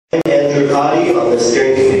body on the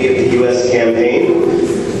steering committee of the U.S. campaign.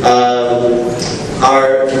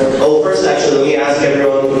 First actually, let me ask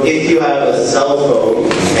everyone, if you have a cell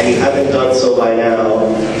phone and you haven't done so by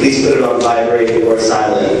now, please put it on vibrate or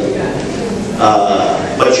silent.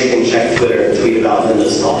 But you can check Twitter and tweet about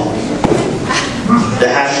Linda's talk. The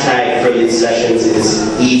hashtag for these sessions is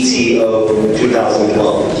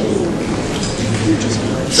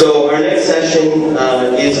ETO2012. So our next session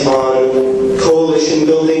is on coalition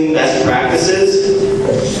building best practices.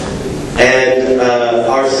 And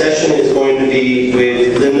our session is going to be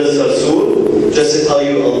with Linda Sarsour. Just to tell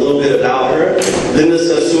you a little bit about her, Linda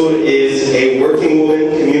Sarsour is a working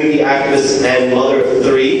woman, community activist, and mother of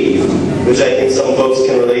 3, which I think some folks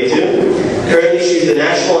can relate to. Currently, she's the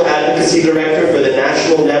National Advocacy Director for the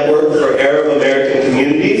National Network for Arab-American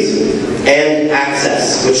Communities and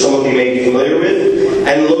Access, which some of you may be familiar with.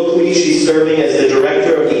 And locally, she's serving as the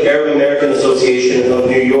Director of the Arab-American Association of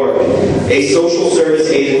New York, a social service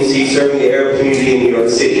agency serving the Arab community in New York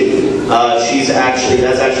City.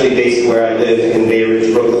 That's actually based where I live in Bay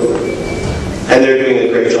Ridge, Brooklyn. And they're doing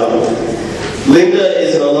a great job. Linda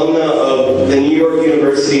is an alumna of the New York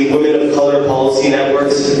University Women of Color Policy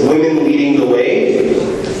Network's Women Leading the Way,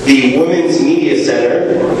 the Women's Media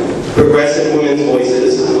Center, Progressive Women's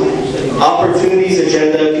Voices, Opportunities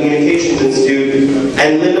Agenda Communications Institute,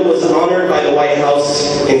 and Linda was honored by the White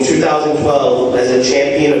House in 2012 as a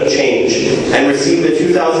champion of change and received the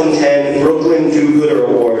 2010 Brooklyn Do-Gooder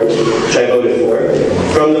Award, which I voted for,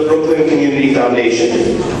 from the Brooklyn Community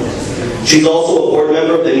Foundation. She's also a board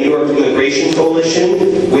member of the New York Immigration Coalition,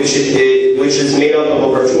 which is made up of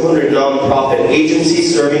over 200 nonprofit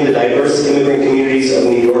agencies serving the diverse immigrant communities of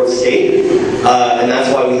New York State. And that's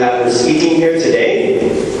why we have her speaking here today.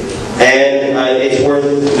 And it's worth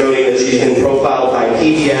noting that she's been profiled by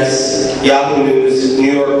PBS, Yahoo News,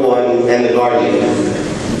 New York One, and The Guardian.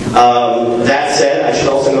 That said, I should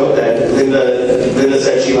also note that Linda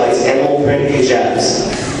said she likes animal print hijabs.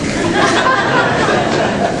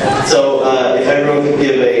 So if everyone could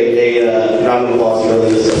give a round of applause for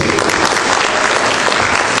Linda.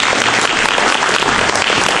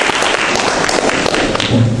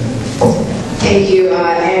 Thank you,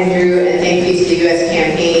 Andrew, and thank you to the U.S.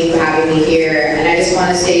 campaign for having me here. And I just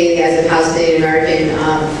want to say, as a Palestinian-American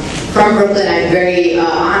from Brooklyn, I'm very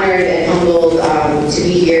honored and humbled to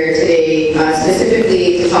be here today,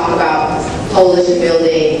 specifically to talk about coalition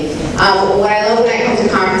building. What I love when I come to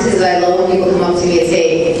conferences is I love when people come up to me and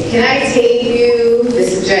say, can I tape you?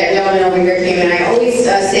 This gentleman over here came, and I always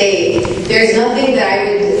say, there's nothing that I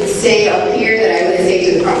would say up here that I wouldn't say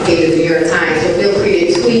to the front page of the New York Times. So feel free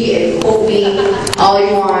to tweet and quote me all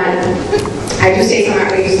you want. I do say some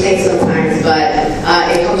outrageous things sometimes, but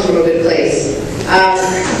it comes from a good place.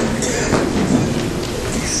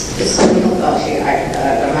 There's something else here.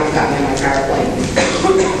 I'm not copying my PowerPoint.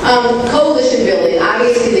 Coalition building.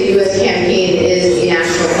 Obviously, the U.S. campaign is a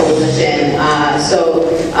national coalition. So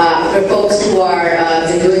for folks who are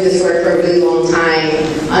been doing this work for a really long time,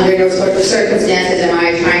 under no sort of circumstances am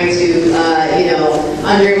I trying to,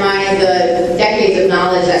 undermine the decades of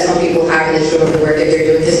knowledge that some people have in this room of the work that they're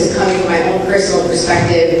doing. This is coming from my own personal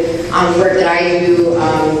perspective on the work that I do,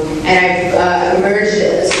 and I've emerged,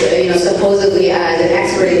 supposedly as an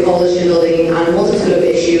expert in coalition building on a multitude of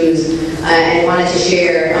issues, and wanted to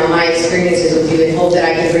share my experiences with you and hope that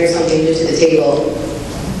I can bring something new to the table.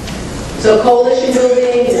 So coalition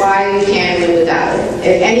building, why we can't win without it.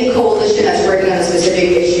 If any coalition that's working on a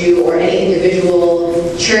specific issue or any individual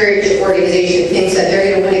church, organization thinks that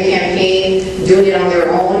they're going to win a campaign doing it on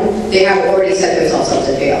their own, they have already set themselves up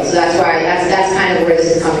to fail. So that's why, that's kind of where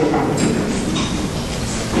this is coming from.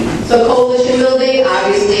 So coalition building,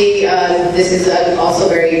 obviously, this is also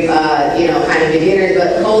very, kind of beginner,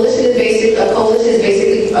 but coalition is basically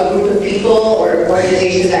a group of people or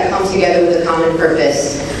organizations that come together with a common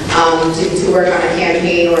purpose to work on a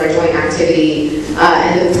campaign or a joint activity.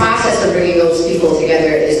 And the process of bringing those people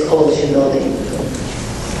together is coalition building.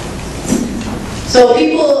 So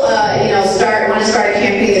people, want to start a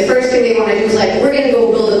campaign. The first thing they want to do is we're going to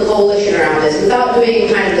go build a coalition around this without doing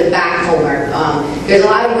kind of the back homework. There's a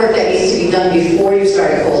lot of work that needs to be done before you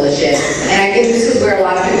start a coalition, and I think this is where a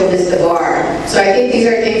lot of people miss the bar. So I think these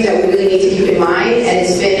are things that we really need to keep in mind, and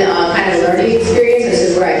it's been kind of a learning experience. This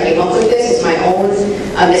is where I came up with this. It's my own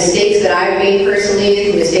mistakes that I've made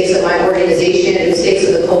personally, mistakes of my organization, and mistakes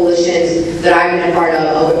of the coalitions that I've been a part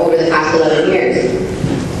of over the past 11 years.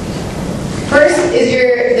 First, is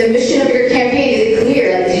the mission of your campaign, is it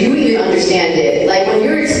clear? Do you even understand it? When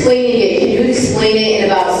you're explaining it, can you explain it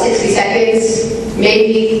in about 60 seconds,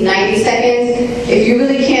 maybe 90 seconds? If you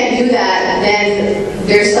really can't do that, then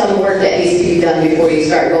there's some work that needs to be done before you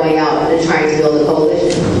start going going out and trying to build a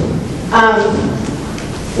coalition.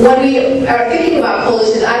 When we are thinking about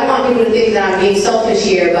coalitions, I don't want people to think that I'm being selfish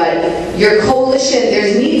here, but your coalition,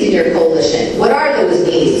 there's needs in your coalition. What are those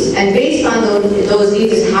needs? And based on those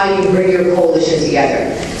needs is how you bring your coalition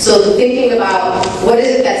together. So thinking about what is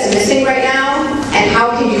it that's missing right now, and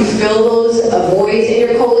how can you fill those voids in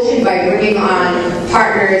your coalition by bringing on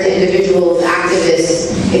partners, individuals,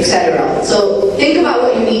 activists, etc. So think about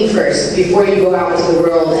what you need first before you go out into the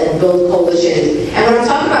world and build coalitions. And when I'm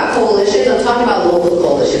talking about coalitions, I'm talking about local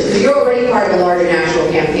coalitions, because you're already part of a larger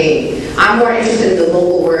national campaign. I'm more interested in the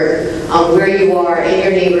local work, where you are, in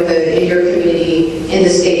your neighborhood, in your community, in the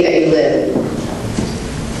state that you live.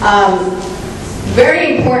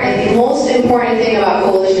 Very important, the most important thing about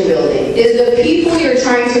coalition building is the people you're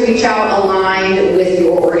trying to reach out aligned with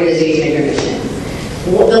your organization and your mission.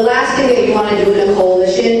 The last thing that you want to do in a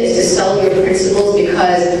coalition is to sell your principles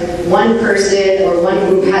because one person or one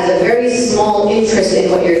group has a very small interest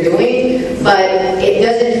in what you're doing, but it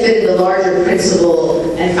doesn't fit in the larger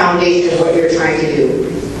principle and foundation of what you're trying to do.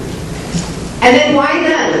 And then why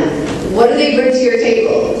them? What do they bring to your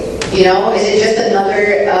table? You know, is it just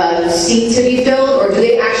another seat to be filled, or do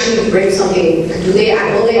they actually bring something? Will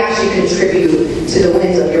they actually contribute to the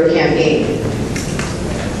wins of your campaign?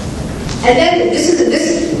 And then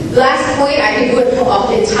this last point, I could do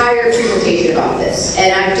an entire presentation about this,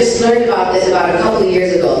 and I've just learned about this about a couple of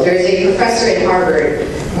years ago. There's a professor at Harvard,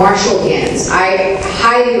 Marshall Gans. I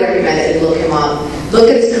highly recommend that you look him up. Look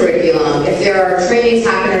at his curriculum. If there are trainings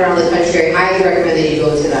happening around the country, I highly recommend that you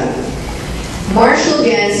go to them. Marshall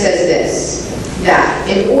Gans says this, that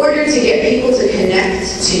in order to get people to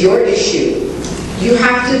connect to your issue, you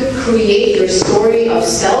have to create your story of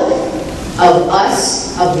self, of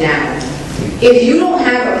us, of now. If you don't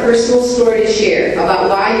have a personal story to share about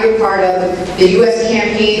why you're part of the U.S.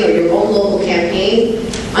 campaign or your own local campaign,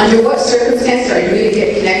 under what circumstances are you going to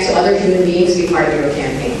get connect to other human beings to be part of your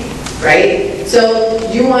campaign, right? So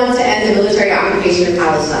you want to end the military occupation of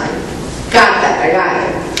Palestine. Got that, I got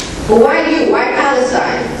it. But why you? Why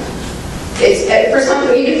Palestine? It's for some,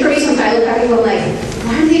 even for me, sometimes I look at people and I'm like,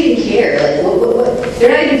 why do they even care? Like, what? They're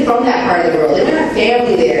not even from that part of the world. They don't have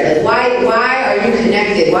family there. Like, why are you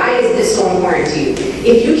connected? Why is this so important to you?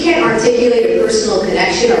 If you can't articulate a personal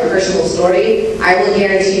connection or a personal story, I will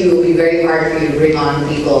guarantee you it will be very hard for you to bring on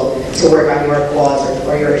people to work on your cause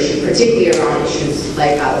or your issue, particularly around issues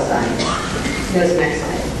like Palestine. Go to the next slide.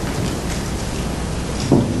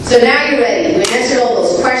 So now you're ready. You answered all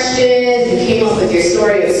those questions, you came up with your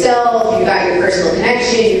story of self, you got your personal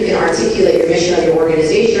connection, you can articulate your mission of your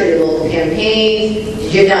organization or your local campaign.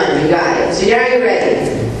 You're done, you got it. So now you're ready.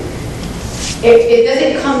 It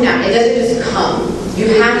doesn't come now, it doesn't just come. You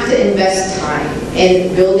have to invest time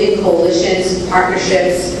in building coalitions,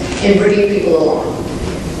 partnerships, and bringing people along.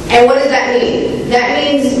 And what does that mean? That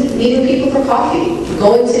means meeting people for coffee,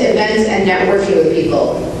 going to events and networking with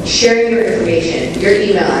people, sharing your information, your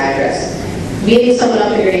email address, meeting someone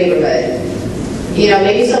up in your neighborhood. You know,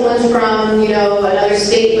 maybe someone's from, another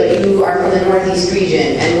state, but you are from the Northeast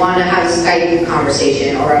region and want to have a Skype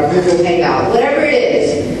conversation or a Google Hangout, whatever it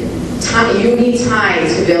is. You need time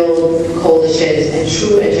to build coalitions and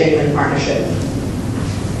true and genuine partnership.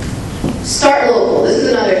 Start local. This is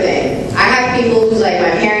another thing. I have people who's like,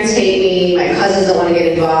 my parents hate me, my cousins don't want to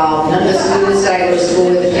get involved, none of the students that I go to school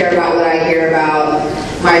with care about what I care about,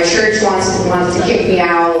 my church wants to kick me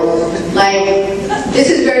out. Like, this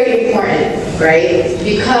is very important, right?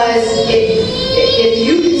 Because if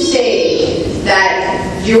you can say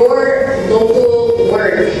that your local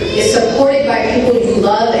work is supported by people you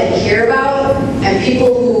love and care about, and people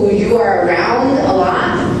who you are around a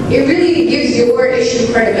lot, it really gives your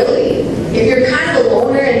issue credibility. If you're kind of a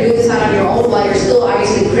loner and doing this out on your own, while you're still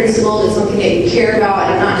obviously principled and something that you care about,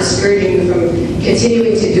 and I'm not discouraging you from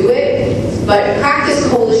continuing to do it, but practice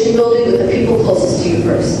coalition building with the people closest to you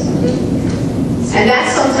first. And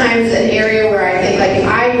that's sometimes an area where I think, like, if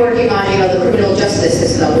I'm working on, the criminal justice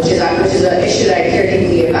system, which is an issue that I care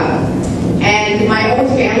deeply about, and my own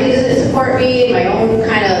family doesn't support me, and my own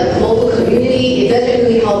kind of local community, it doesn't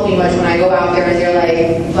really help me much when I go out there and they're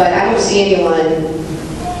like, but I don't see anyone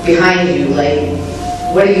behind you, like,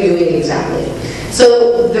 what are you doing exactly?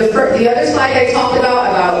 So the other slide I talked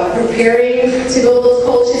about preparing to build those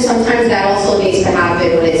coalitions, sometimes that also needs to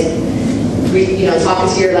happen when it's,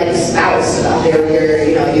 talking to your spouse about your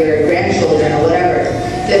grandchildren or whatever.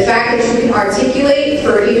 The fact that you can articulate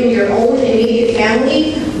for even your own immediate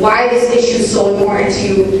family why this issue is so important to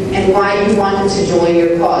you and why you want them to join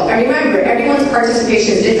your cause. And remember, everyone's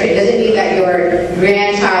participation is different. It doesn't mean that your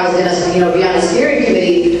grandchild is going to be on a steering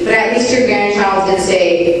committee, but at least your grandchild is going to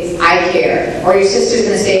say, I care. Or your sister's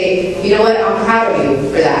going to say, you know what, I'm proud of you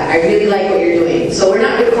for that. I really like what you're doing. So we're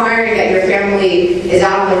not requiring that your family is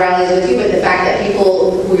out on the rallies with you, but the fact that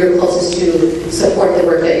people who you're closest to support the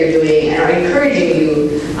work that you're doing and are encouraging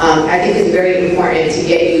you, I think is very important to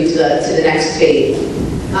get you to the next phase.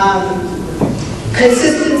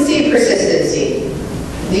 Consistency, persistency.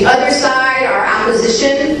 The other side, our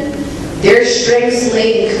opposition, their strengths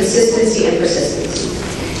lay in consistency and persistence.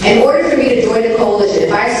 In order for me to join a coalition,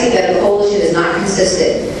 if I see that a coalition is not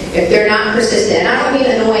consistent, if they're not persistent, and I don't mean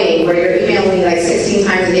annoying, where you're emailing me like 16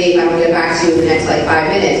 times a day if I don't get back to you in the next like 5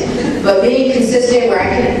 minutes, but being consistent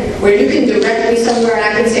where you can direct me somewhere and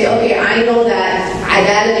I can say, okay, I know that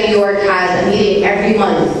Ida, New York has a meeting every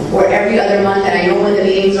month or every other month, and I know when the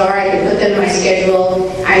meetings are. I can put them in my schedule.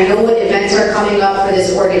 I know what events are coming up for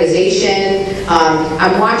this organization.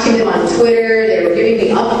 I'm watching them on Twitter. They're giving me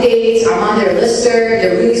updates. I'm on their listserv.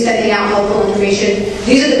 They're really sending out helpful information.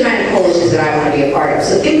 These are the kind of coalitions that I want to be a part of.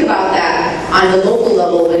 So think about that on the local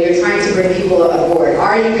level when you're trying to bring people aboard.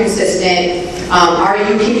 Are you consistent? Are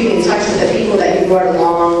you keeping in touch with the people that you brought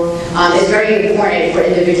along? It's very important for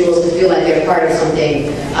individuals to feel like they're part of something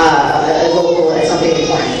local and something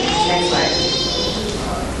important. Next slide.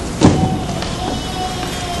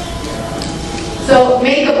 So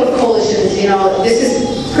makeup of coalitions, this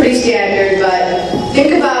is pretty standard, but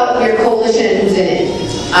think about your coalition and who's in it.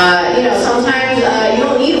 Sometimes you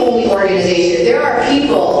don't need only organizations. There are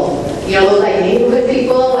people, those like neighborhood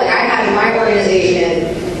people. Like I have in my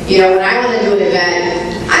organization, when I want to do an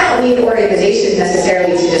event, I don't need organizations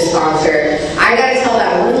necessarily to just sponsor. I got to tell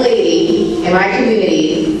that one lady in my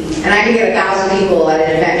community, and I can get 1,000 people at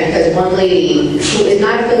an event because one lady who is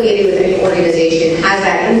not affiliated with any organization has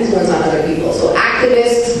that influence on other people. So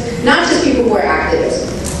activists, not just people who are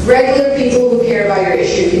activists, regular people who care about your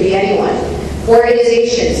issue can be anyone.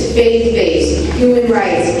 Organizations, faith-based, human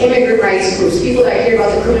rights, immigrant rights groups, people that care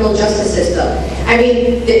about the criminal justice system. I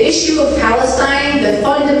mean, the issue of Palestine, the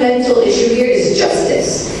fundamental issue here is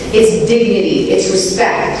justice. It's dignity, it's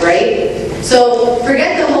respect, right? So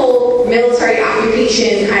forget the whole military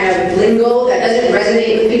occupation kind of lingo that doesn't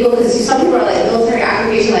resonate with people, because some people are like, military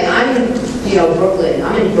occupation, like I'm in, Brooklyn,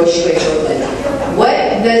 I'm in Bushwick, Brooklyn. What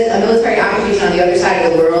does a military occupation on the other side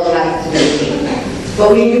of the world have to do with me?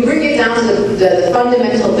 But when you bring it down to the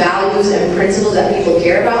fundamental values and principles that people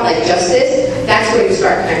care about, like justice, that's where you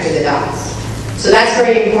start connecting the dots. So that's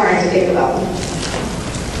very important to think about.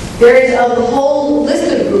 There is a whole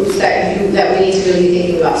list of groups that we need to really be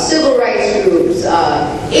thinking about. Civil rights groups,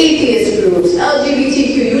 atheist groups,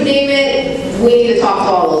 LGBTQ, you name it, we need to talk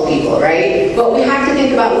to all those people, right? But we have to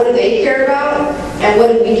think about what do they care about, and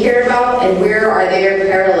what do we care about, and where are their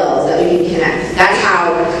parallels that we can connect. That's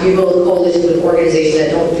how you build coalitions with organizations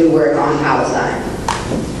that don't do work on Palestine.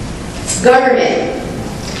 Government.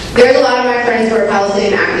 There's a lot of my friends who are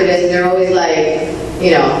Palestinian activists, and they're always like,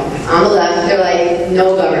 on the left, they're like,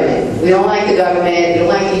 no government. We don't like the government, we don't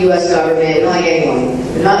like the US government, we don't like anyone.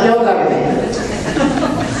 No government.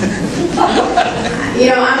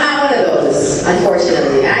 I'm not one of those,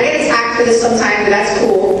 unfortunately. And I get attacked for this sometimes, but that's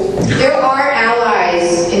cool. There are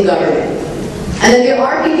allies in government. And then there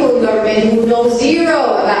are people in government who know zero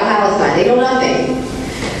about Palestine. They know nothing.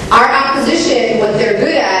 Our opposition, what they're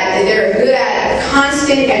good at, is they're good at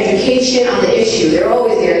constant education on the issue. They're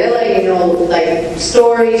always there. They're letting you know, like,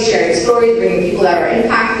 stories, sharing stories, bringing people that are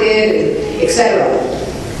impacted, etc.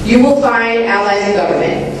 You will find allies in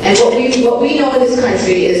government. And what we know in this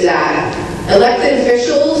country is that elected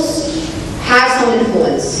officials have some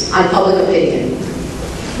influence on public opinion.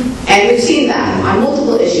 And we've seen that on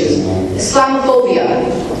multiple issues.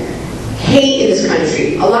 Islamophobia, hate in this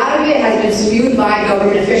country. A lot of it has been spewed by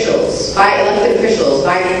government officials, by elected officials,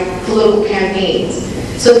 by political campaigns.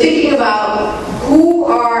 So thinking about who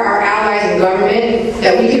are our allies in government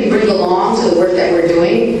that we can bring along to the work that we're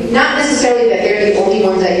doing, not necessarily that they're the only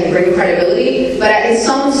ones that can bring credibility, but in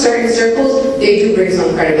some certain circles, they do bring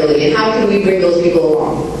some credibility. And how can we bring those people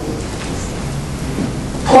along?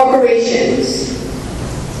 Corporations.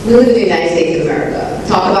 We live in the United States of America.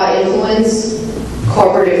 Talk about influence,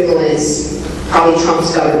 corporate influence, probably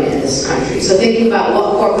Trump's government in this country. So thinking about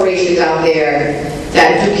what corporations out there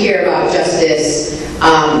that do care about justice,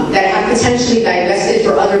 that have potentially divested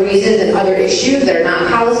for other reasons and other issues that are not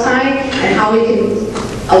Palestine, and how we can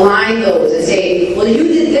align those and say, well, you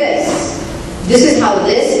did this. This is how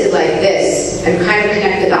this is like this, and kind of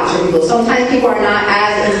connect the dots for people. Sometimes people are not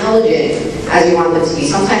as intelligent as you want them to be.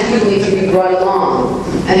 Sometimes people need to be brought along,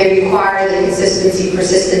 and they require the consistency,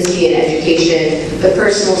 persistency, and education, the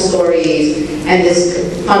personal stories, and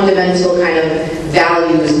this fundamental kind of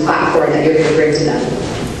values platform that you're going to bring to them.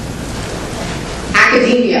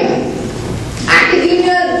 Academia.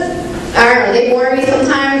 academia, I don't know, they bore me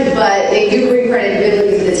sometimes, but they do bring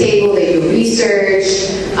credibility to the table, they do research,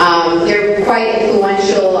 they're quite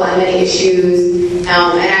influential on many issues, and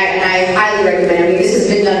I highly recommend. I mean, this has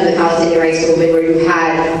been done in the Palestinian rights movement, where you've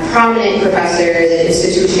had prominent professors and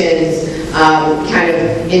institutions kind of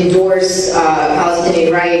endorse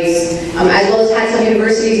Palestinian rights, as well as had some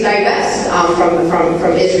universities divest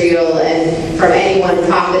from Israel and from anyone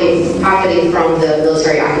profiting from the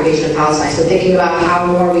military occupation of Palestine. So thinking about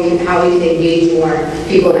how we can engage more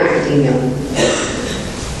people in academia.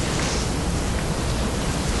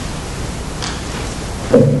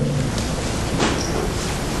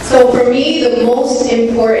 So for me, the most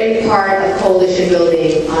important part of coalition building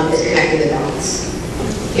is connecting the dots.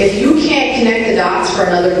 If you can't connect the dots for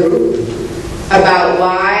another group about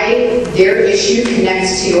why their issue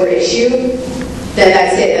connects to your issue, then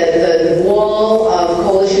that's it. The wall of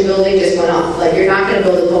coalition building just went up. Like, you're not going to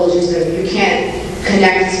build a coalition if you can't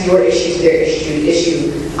connect your issue to their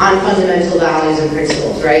issue on fundamental values and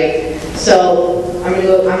principles, right? So I'm going to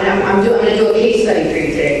do a case study for you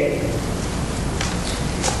today.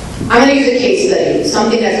 I'm going to use a case study,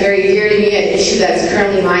 something that's very dear to me, an issue that's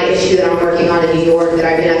currently my issue that I'm working on in New York, that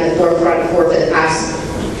I've been at the forefront for the past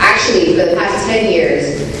 10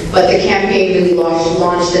 years. But the campaign really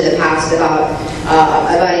launched in the past about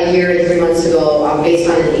a year and 3 months ago, based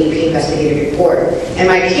on an AP investigative report. And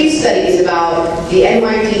my case study is about the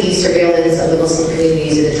NYPD surveillance of the Muslim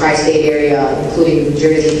communities in the tri-state area, including New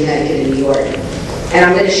Jersey, Connecticut, and New York. And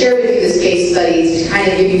I'm going to share with you this case study to kind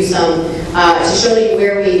of give you some, to show you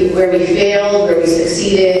where we failed, where we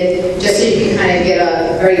succeeded, just so you can kind of get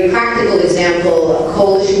a very practical example of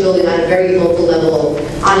coalition building on a very local level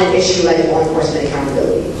on an issue like law enforcement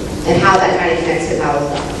accountability, and how that kind of connects to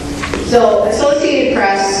Palestine. So Associated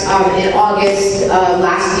Press, in August of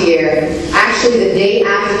last year, actually the day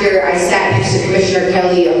after I sat next to Commissioner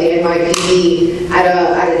Kelly of the NYPD at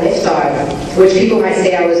an iftar, which people might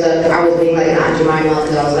say I was being like an Aunt Jemima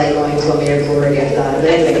because I was like going to a miracle word iftar. But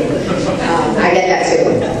anyway, I get that too.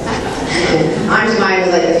 Aunt Jemima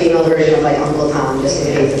was like the female version of like Uncle Tom, just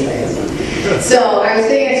in case it's So I was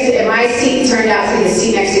sitting next to, and my seat turned out to be the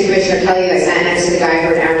seat next to Commissioner Kelly. I sat next to the guy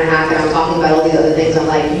for an hour and a half, and I'm talking about all these other things. I'm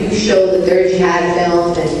like, you showed the Third Jihad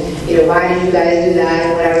film, and why did you guys do that,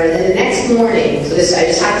 and whatever. And then the next morning, I just had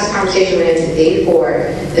this conversation with him the day before.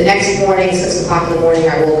 The next morning, 6 o'clock in the morning,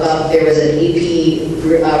 I woke up. There was an AP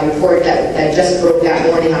report that just broke that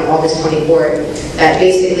morning on August 24th that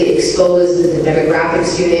basically exposed the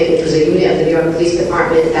demographics unit, which was a unit of the New York Police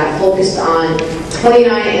Department that focused on 29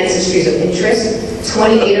 ancestries of interest.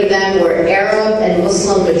 28 of them were Arab and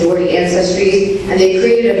Muslim majority ancestries, and they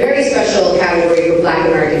created a very special category for Black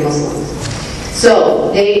American Muslims. So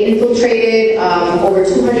they infiltrated over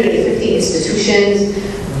 250 institutions,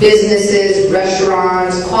 businesses,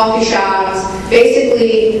 restaurants, coffee shops.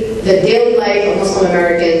 Basically, the daily life of Muslim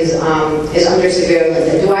Americans is under surveillance.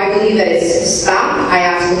 And do I believe that it's stopped? I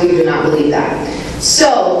absolutely do not believe that.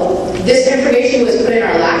 So this information was put in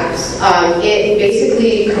our laps. It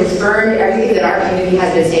basically confirmed everything that our community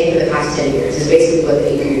has been saying for the past 10 years, is basically what the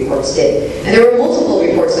AP reports did. And there were multiple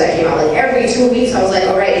reports that came out. Like every 2 weeks, I was like,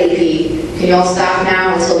 all right, AP, can you all stop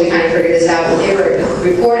now until we kind of figure this out? But they were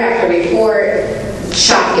report after report,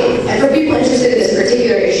 shocking. And for people interested in this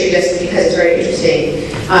particular issue, just because it's very interesting,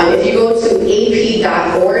 if you go to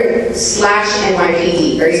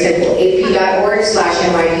ap.org/NYPD, very simple,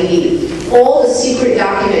 ap.org/NYPD, all the secret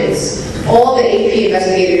documents, all the AP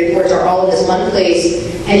investigative reports are all in this one place,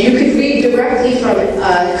 and you can read directly from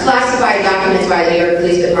classified documents by the New York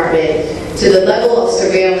Police Department to the level of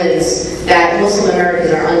surveillance that Muslim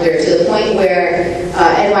Americans are under, to the point where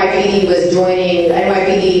NYPD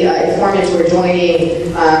informants were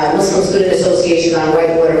joining Muslim student associations on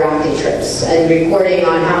whitewater rafting trips and reporting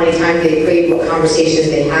on how many times they prayed, what conversations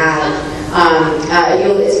they had.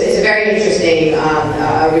 It's a very interesting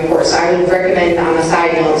report, so I would recommend on a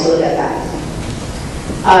side note to look at that.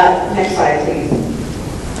 Next slide, please.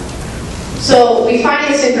 So we find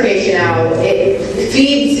this information out. It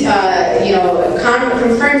feeds,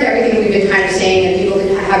 confirms everything we've been kind of saying, and people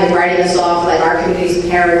have been writing us off, like our community's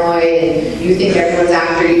paranoid, and you think everyone's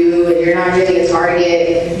after you, and you're not really a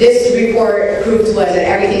target. This report proved to us that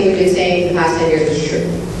everything we've been saying for the past 10 years was true.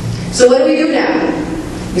 So what do we do now?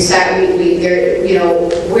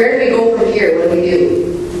 Where do we go from here? What do we do?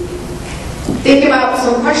 Think about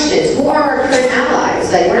some questions. Who are our current allies?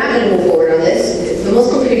 Like, we're not going to move forward on this. The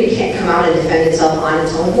Muslim community can't come out and defend itself on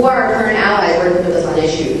its own. Who are our current allies working with us on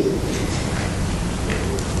issues?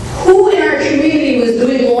 Who in our community was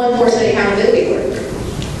doing law enforcement accountability work?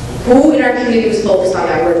 Who in our community was focused on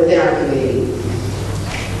that work within our community?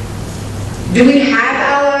 Do we have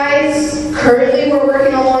allies currently who are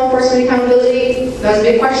working on law enforcement accountability? That was a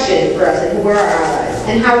big question for us, and who were our allies?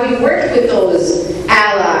 And how we worked with those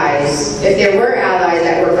allies, if there were allies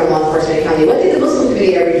that worked on law enforcement accountability. What did the Muslim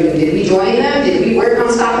community ever do? Did we join them? Did we work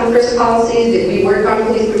on stop and frisk policies? Did we work on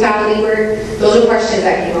police brutality work? Those are questions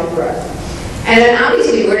that came up for us. And then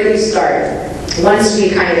obviously, where did we start once we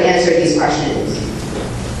kind of answered these questions?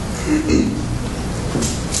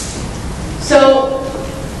 So,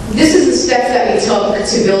 this is the steps that we took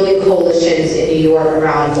to building coalitions in New York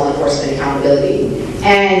around law enforcement accountability.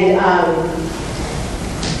 And,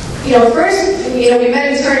 first, we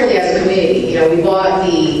met internally as a community. We bought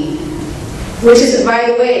which is, by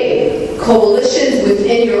the way, coalitions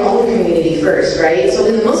within your own community first, right? So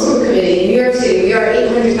in the Muslim community in New York City, we are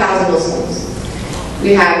 800,000 Muslims.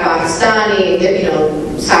 We have Pakistani,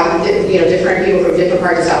 different people from different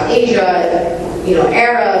parts of South Asia,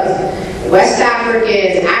 Arabs, West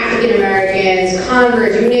Africans, African Americans,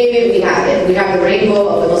 converts, you name it, we have it. We have the rainbow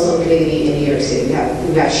of the Muslim community in New York City. We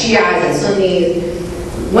have Shias and Sunnis.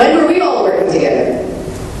 When were we all working together?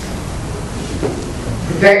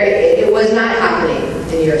 It was not happening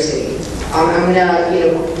in New York City. I'm going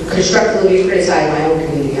to constructively criticize my own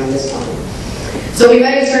community on this one. So we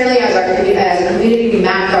met internally as a community. We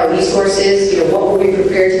mapped our resources. What were we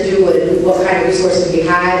prepared to do? What kind of resources we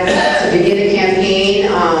had to begin a campaign,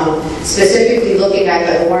 specifically looking at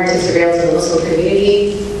the warranted surveillance of the Muslim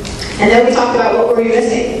community. And then we talked about what were we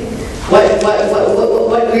missing. What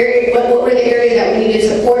were the areas that we needed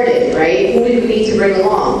support in, right? Who did we need to bring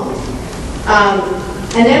along?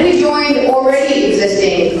 And then we joined already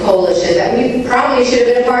existing coalitions that we probably should have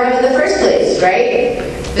been a part of in the first place, right?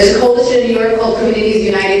 There's a coalition in New York called Communities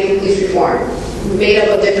United for Police Reform, made up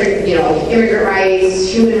of different, immigrant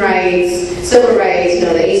rights, human rights, civil rights, the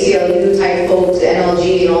ACLU type folks, the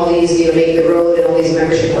NLG, and all these, Make the Road, and all these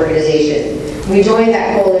membership organizations. We joined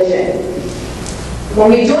that coalition.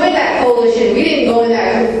 When we joined that coalition, we didn't go in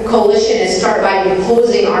that coalition and start by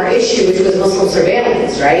imposing our issue, which was Muslim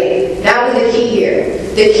surveillance, right? That was the key here.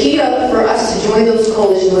 The key for us to join those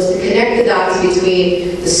coalitions was to connect the dots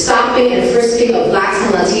between the stopping and frisking of blacks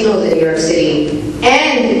and Latinos in New York City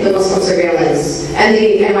and the Muslim surveillance and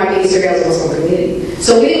the NYPD surveillance of the Muslim community.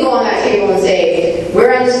 So we didn't go on that table and say,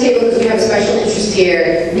 we're on this table because we have a special interest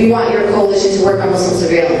here. We want your coalition to work on Muslim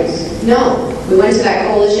surveillance. No. We went to that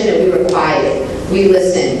coalition and we were quiet. We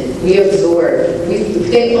listened, we absorbed, we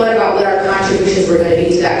thought about what our contributions were going to be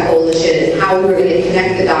to that coalition and how we were going to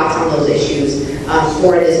connect the dots on those issues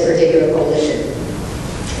for this particular coalition.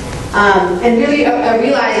 And really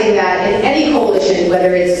realizing that in any coalition,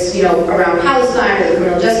 whether it's around Palestine or the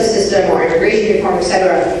criminal justice system or immigration reform,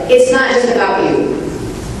 etc., it's not just about you.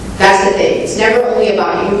 That's the thing. It's never only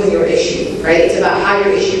about you and your issue, right? It's about how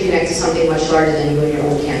your issue connects to something much larger than you and your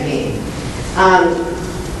own campaign.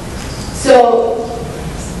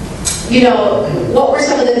 What were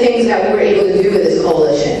some of the things that we were able to do with this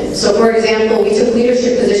coalition? So, for example, we took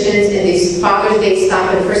leadership positions in these Father's Day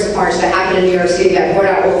Stop and Frisk March that happened in New York City that brought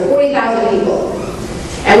out over 40,000 people.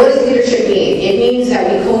 And what does leadership mean? It means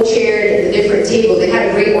that we co-chaired the different tables. They had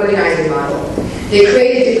a great organizing model. They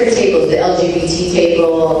created different tables, the LGBT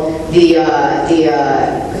table, the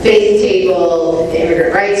faith table, the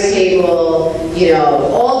immigrant rights table,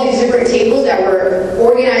 all these different tables that were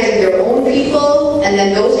organizing their own people, and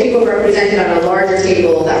then those people represented on a larger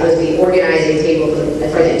table that was the organizing table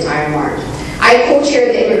for the entire march. I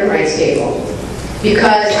co-chaired the immigrant rights table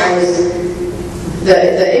because I was,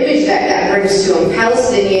 the image that brings to I'm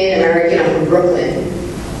Palestinian-American, I'm from Brooklyn.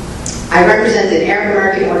 I represent an Arab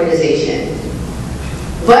American organization.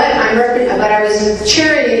 But I was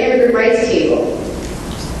chairing the immigrant rights table.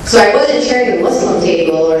 So I wasn't chairing the Muslim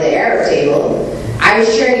table or the Arab table. I was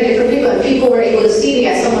chairing different people, and people were able to see me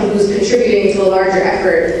as someone who's contributing to a larger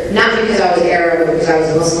effort, not because I was Arab or because I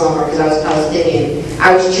was Muslim or because I was Palestinian.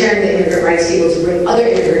 I was chairing the immigrant rights table to bring other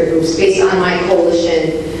immigrant groups based on my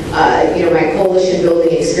coalition, my coalition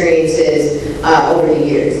building experiences over the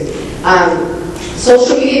years.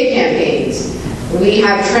 Social media campaigns. We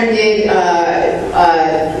have trended,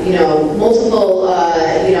 multiple,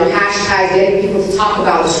 hashtags getting people to talk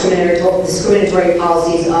about discriminatory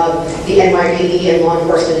policies of the NYPD and law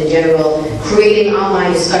enforcement in general, creating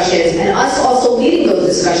online discussions, and us also leading those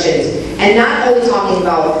discussions, and not only talking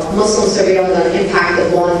about Muslim surveillance and the impact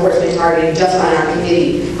of law enforcement targeting just on our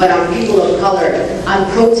community, but on people of color, on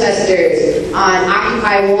protesters, on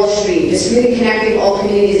Occupy Wall Street, just really connecting all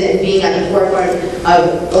communities and being at the forefront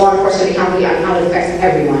of law enforcement accountability on how it affects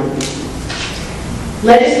everyone.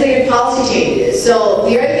 Legislative policy changes. So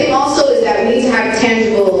the other thing also is that we need to have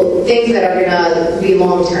tangible things that are going to be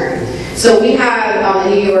long-term. So we have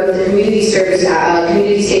in New York the Community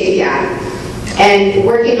Safety Act, and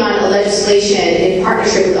working on a legislation in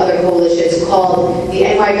partnership with other coalitions called the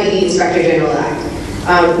NYPD Inspector General Act.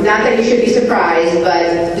 Not that you should be surprised,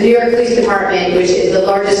 but the New York Police Department, which is the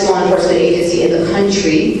largest law enforcement agency in the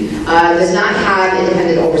country, does not have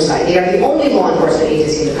independent oversight. They are the only law enforcement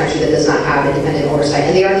agency in the country that does not have independent oversight.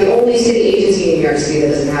 And they are the only city agency in New York City that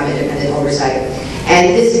doesn't have independent oversight.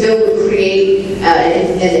 And this bill would create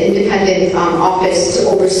an independent office to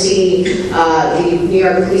oversee the New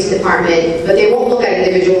York Police Department, but they won't look at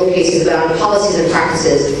individual cases, but on policies and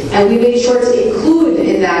practices. And we made sure to include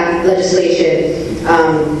in that legislation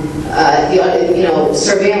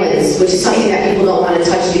surveillance, which is something that people don't want to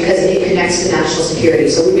touch because it connects to national security.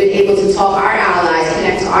 So we've been able to talk our allies,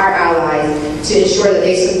 connect to our allies to ensure that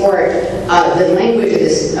they support the language of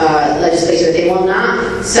this legislation, that they will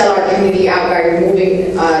not sell our community out by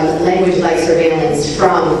removing language like surveillance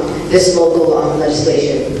from this local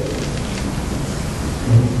legislation.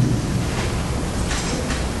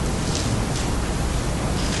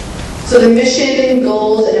 So the mission,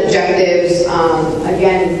 goals, and objectives,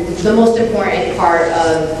 again, the most important part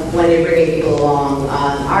of when you're bringing people along.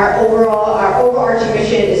 Our overarching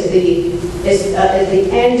mission is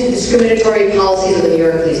the end to discriminatory policies of the New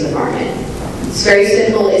York Police Department. It's very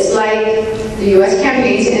simple. It's like the U.S.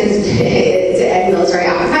 campaign to end military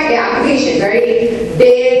occupation. Very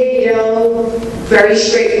big, very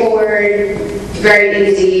straightforward, very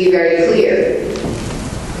easy, very clear.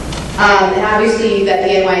 And obviously that the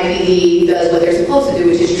NYPD does what they're supposed to do,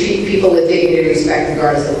 which is treat people with dignity and respect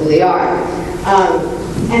regardless of who they are.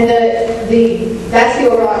 And that's the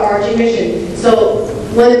overarching mission. So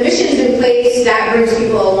when the mission is in place, that brings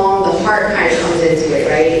people along, the heart kind of comes into it,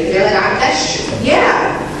 right? They're like, that's true.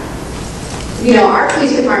 Yeah. Our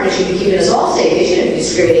police department should be keeping us all safe. They shouldn't be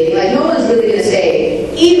discriminating. Like, no one's really going to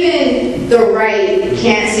say, even the right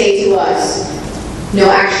can't say to us, no,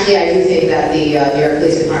 actually, I do think that the New York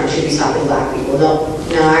Police Department should be stopping black people. No,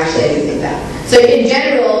 actually, I do think that. So in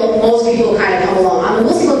general, most people kind of come along. On the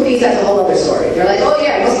Muslim piece, that's a whole other story. They're like, oh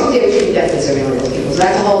yeah, Muslims, we should be definitely serving those people. So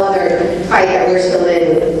that's a whole other fight that we're still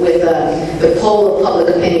in with the poll of public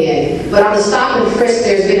opinion. But on the stop and frisk,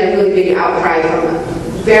 there's been a really big outcry from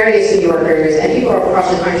various New Yorkers, and people across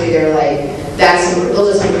the country. They're like,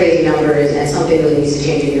 those are some crazy numbers, and something really needs to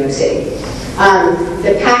change in New York City.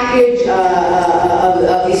 The package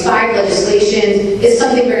of these 5 legislations is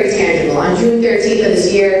something very tangible. On June 13th of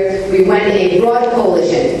this year, we went in a broad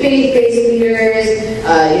coalition, faith-based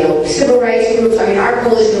leaders, civil rights groups. I mean, our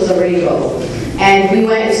coalition was already to go. And we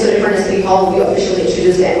went and stood in front of City Hall, and we officially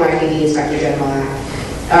introduced the NYPD Inspector General Act.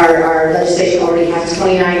 Our legislation already has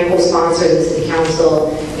 29 co-sponsors in the City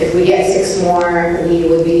Council. If we get 6 more, we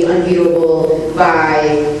would be unbeatable by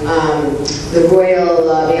the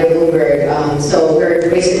royal Mayor Bloomberg. So we're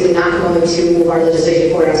basically not going to move our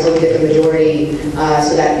legislation forward until we get the majority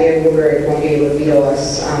so that Mayor Bloomberg won't be able to veto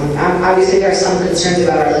us. Obviously, there are some concerns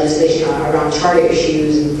about our legislation around charter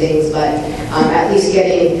issues and things, but at least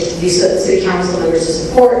getting these City Council members to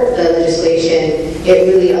support the legislation,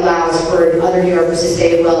 it really allows for other New Yorkers to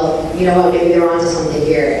say, well, you know what, maybe they're onto something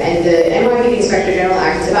here. And the NYPD Inspector General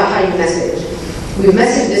Act is about how you message. We've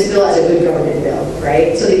messaged this bill as a good government bill,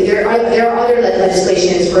 right? So there are other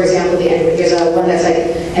legislations, for example, there's one that's like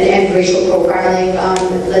an end racial profiling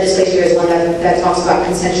legislation. There's one that talks about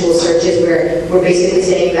consensual searches, where we're basically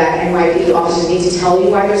saying that NYPD officers need to tell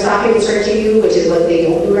you why they're stopping and searching you, which is what they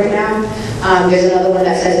don't do right now. There's another one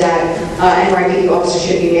that says that NYPD officers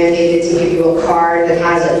should be mandated to give you a card that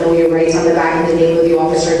has a Know Your Rights on the back and the name of the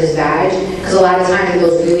officer and his badge. Because a lot of times in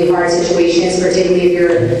those really hard situations, particularly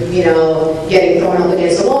if you're, getting thrown up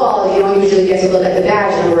against the wall, you don't usually get to look at the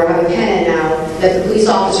badge number or have a pen out, that the police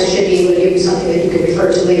officer should be able to give you something that you can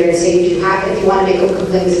refer to later and say, if you want to make a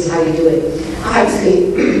complaint, this is how you do it.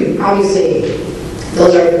 Obviously,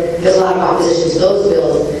 there's a lot of opposition to those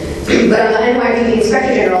bills. But on the NYPD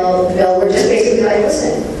Inspector General bill, we're just basically like,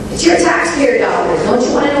 listen, it's your taxpayer dollars. Don't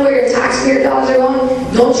you want to know where your taxpayer dollars are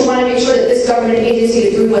going? Don't you want to make sure that this government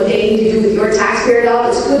agency is doing what they need to do with your taxpayer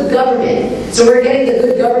dollars? It's good government. So we're getting the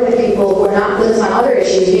good government people who are not with us on other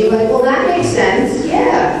issues being like, well, that makes sense.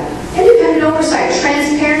 Yeah. Independent oversight,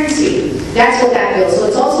 transparency. That's what that bill. So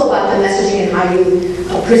it's also about the messaging and how you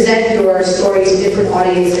present your story to different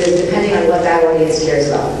audiences, depending on what that audience cares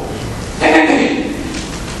about.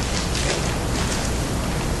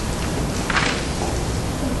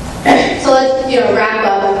 So So let's wrap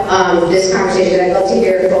up this conversation. I'd love to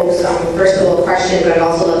hear folks, first of all, questions, but I'd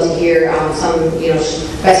also love to hear some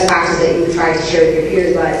best practices that you've tried to share with your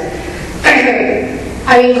peers. But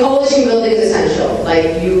I mean, coalition building is essential.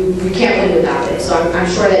 Like you can't win without it. So I'm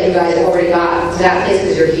sure that you guys have already got to that place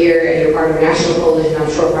because you're here and you're part of a national coalition. I'm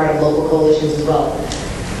sure part of local coalitions as well.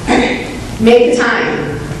 Make the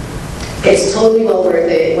time. It's totally well worth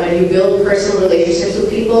it. When you build personal relationships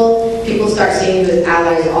with people, people start seeing you as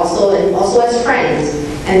allies also, and also as friends.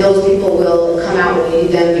 And those people will come out when you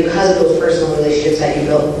need them because of those personal relationships that you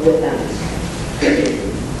built with them.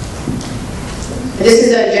 This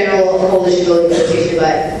is a general coalition building presentation,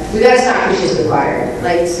 but we gotta stop preaching to the choir.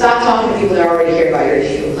 Like, stop talking to people that already care about your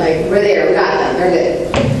issue. Like, we're there, we got them, they're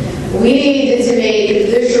good. We need to make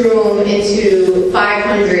this room into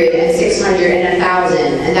 500 and 600 and 1,000,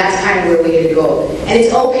 and that's kind of where we need to go. And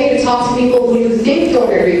it's okay to talk to people who you think don't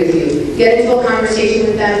agree with you. Get into a conversation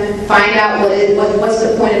with them, find out what's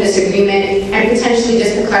the point of disagreement, and potentially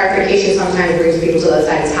just a clarification sometimes brings people to the other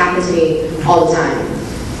side. It's happened to me all the time.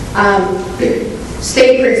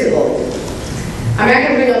 Stay principled. I'm not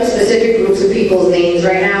going to bring up specific groups of people's names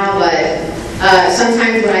right now, but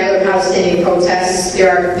sometimes when I go to Palestinian protests,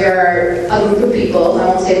 there are a group of people, I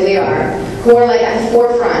won't say who they are, who are like at the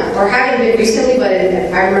forefront, or haven't been recently, but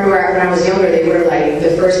I remember when I was younger, they were like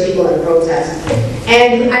the first people in the protest.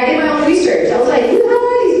 And I did my own research. I was like, who the hell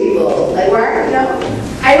are these people? Like, where,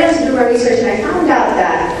 I went to do my research and I found out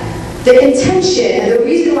that the intention and the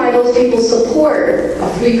reason why those people support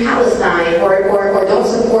a free Palestine or don't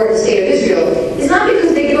support the state of Israel is not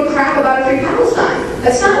because they give a crap about a free Palestine.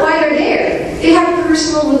 That's not why they're there. They have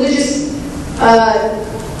personal religious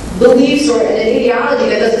beliefs or an ideology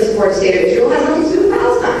that doesn't support the state of Israel. It has nothing to do with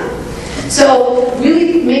Palestine. So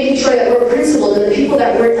really making sure that we're principled and the people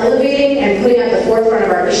that we're elevating and putting at the forefront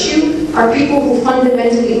of our issue are people who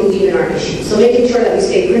fundamentally believe in our issue. So making sure that we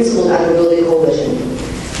stay principled as we're building a coalition.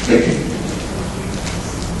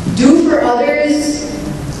 Do for others,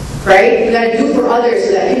 right? You gotta do for others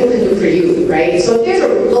so that people can do for you, right? So if there's a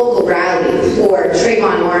local rally for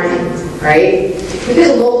Trayvon Martin, right? If there's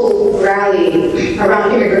a local rally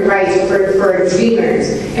around immigrant rights for Dreamers,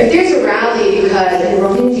 if there's a rally because in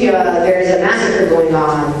Rohingya there's a massacre going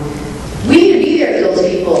on, we need to be there for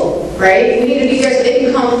those people, right? We need to be there so they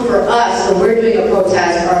can come for us when we're doing a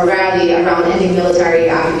protest or a rally around ending military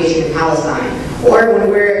occupation in Palestine, or when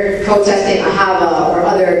we're protesting Ahava or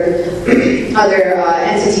other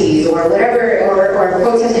entities or whatever, or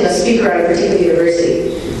protesting a speaker at a particular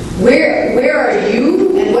university. Where are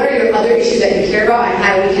you, and what are your other issues that you care about, and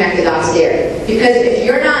how do we connect the dots there? Because if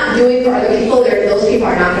you're not doing for other people, those people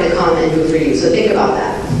are not going to come and do for you. So think about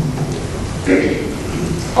that.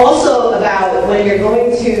 Also about when you're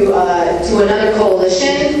going to another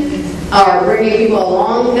coalition or bringing people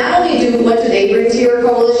along, not only what do they bring to your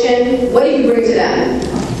coalition, what do you bring to them?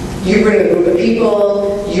 You bring a group of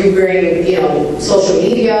people, you bring, social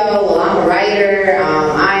media. Well, I'm a writer,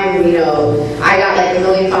 I got like 1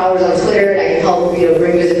 million followers on Twitter, and I can help,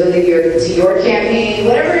 bring visibility to your campaign.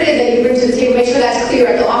 Whatever it is that you bring to the table, make sure that's clear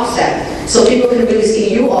at the offset, so people can really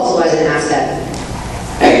see you also as an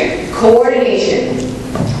asset. Coordination.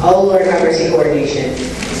 Oh Lord have mercy, coordination.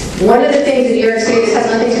 One of the things in New York City, this has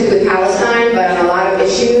nothing to do with Palestine, but on a lot of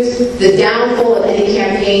issues, the downfall of any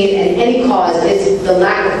campaign and any cause is the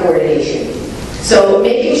lack of coordination. So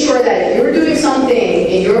making sure that if you're doing something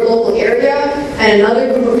in your local area and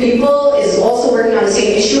another group of people is also working on the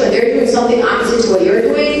same issue and they're doing something opposite to what you're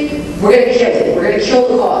doing, we're going to kill it. We're going to kill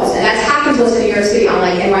the cause. And that's happened to us in New York City on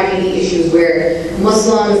like NYPD issues where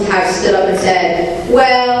Muslims have stood up and said,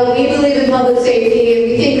 well, we believe in public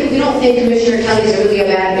safety and we don't think Commissioner Kelly's really a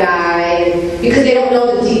bad guy, because they don't know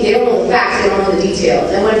the facts, they don't know the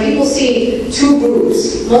details. And when people see two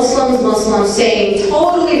groups, Muslims saying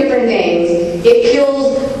totally different things, it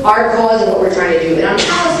kills our cause and what we're trying to do. And on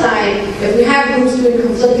Palestine, if we have groups doing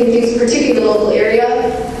conflicting things, particularly in the local area,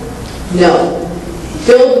 no.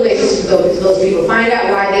 Build relationships with those people. Find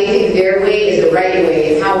out why they think their way is the right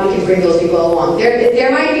way and how we can bring those people along. They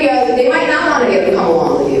might not want to come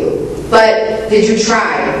along with you, but did you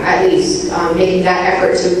try at least making that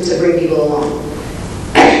effort to bring people along?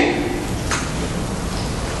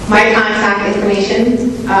 My contact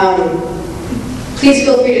information. Please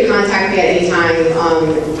feel free to contact me at any time.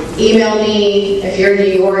 Email me. If you're in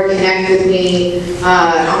New York, connect with me.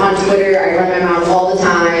 I'm on Twitter. I run my mouth all the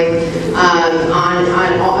time on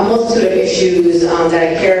a multitude of issues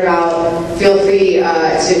that I care about. Feel free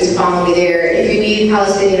to follow me there. If you need need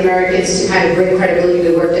Palestinian-Americans to kind of bring credibility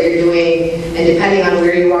to the work that you're doing, and depending on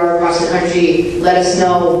where you are across the country, let us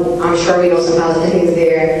know. I'm sure we know some Palestinians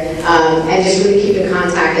there, and just really keep in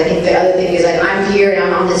contact. I think the other thing is, like, I'm here and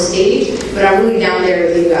I'm on this stage, but I'm really down there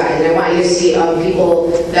with you guys, and I want you to see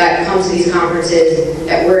people that come to these conferences,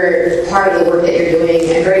 that we're part of the work that you're doing,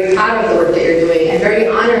 and very proud of the work that you're doing, and very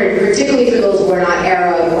honored, particularly for those who are not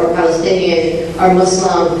Arab or Palestinian or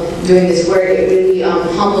Muslim doing this work. It really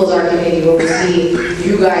humbles our community when we see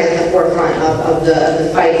you guys at the forefront of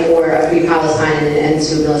the fight for a free Palestine and an end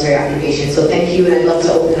to military occupation. So thank you, and I'd love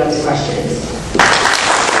to open it up to questions.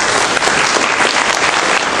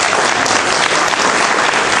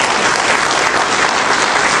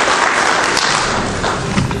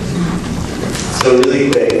 So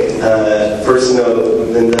really quick, first note,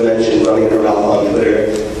 Linda mentioned running her mouth on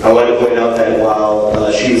Twitter. I want to point out that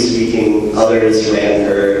while she was speaking, others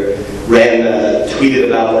tweeted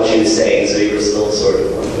about what she was saying, so you were still sort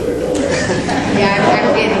of on Twitter, don't worry. Yeah, I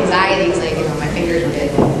was getting anxiety, like, you know, my fingers were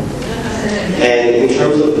dead. And in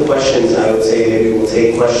terms of the questions, I would say maybe we'll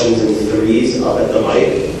take questions in threes up at the mic.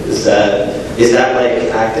 Is that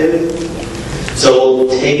like active? So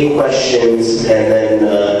we'll take questions and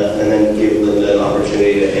then give Linda an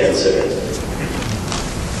opportunity to answer.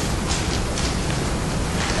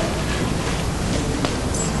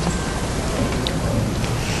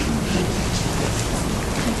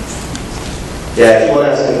 Yeah, if you want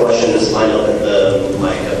to ask a question, just line up at the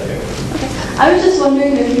mic up here. I was just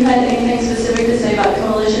wondering if you had anything specific to say about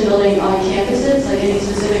coalition building on campuses, like any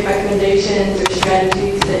specific recommendations or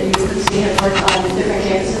strategies that you could see have worked on different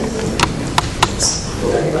campuses?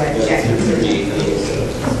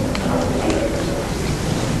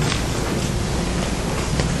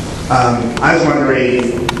 I was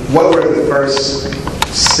wondering, what were the first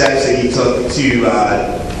steps that you took to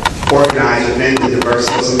organize within the diverse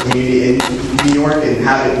Muslim community in New York, and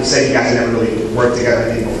how did you say you guys had never really worked together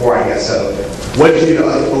anything before, I guess, so what did you do to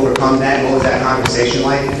overcome that? What was that conversation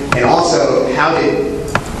like? And also, how did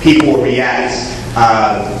people react,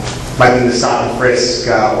 like in the Stop and Frisk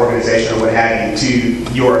organization or what have you,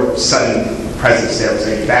 to your sudden presence there? Was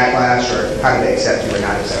there any backlash, or how did they accept you or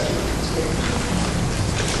not accept you?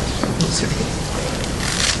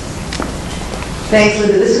 Thanks,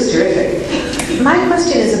 Linda. This is terrific. My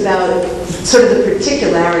question is about sort of the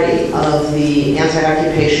particularity of the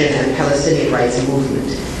anti-occupation and Palestinian rights movement,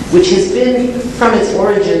 which has been, from its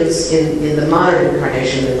origins in the modern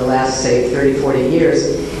incarnation in the last, say, 30, 40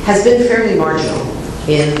 years, has been fairly marginal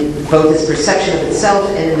in both its perception of itself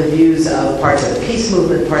and in the views of parts of the peace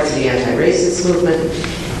movement, parts of the anti-racist movement.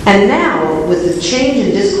 And now, with the change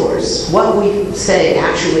in discourse, what we say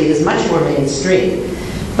actually is much more mainstream.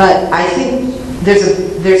 But I think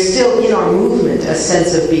there's still in our movement a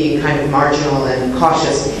sense of being kind of marginal and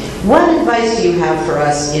cautious. What advice do you have for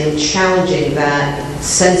us in challenging that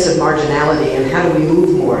sense of marginality, and how do we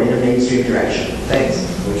move more in a mainstream direction? Thanks.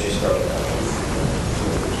 Would you start with that?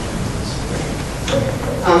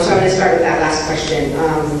 So I'm going to start with that last question.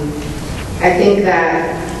 I think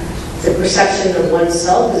that the perception of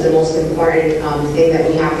oneself is the most important thing that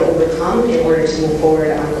we have to overcome in order to move forward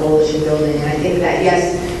on coalition building. And I think that,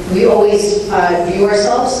 yes, we always view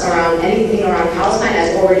ourselves around anything around Palestine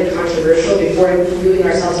as already controversial before viewing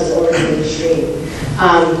ourselves as already mainstream.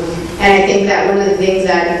 And I think that one of the things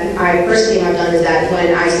that I personally have done is that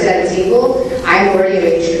when I sit at a table, I'm already a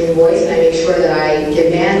mainstream voice, and I make sure that I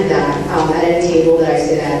demand that at any table that I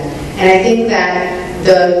sit at. And I think that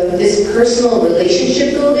this personal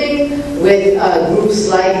relationship building with groups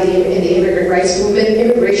like in the immigrant rights movement,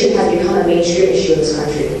 immigration has become a mainstream issue in this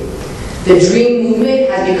country. The DREAM movement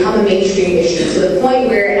has become a mainstream issue to the point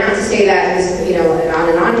where, not to say that on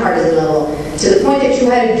a nonpartisan level, to the point that you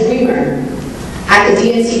had a dreamer at the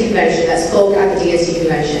DNC convention that spoke at the DNC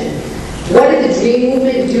convention. What did the DREAM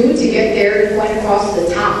movement do to get their point across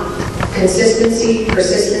the top? Consistency,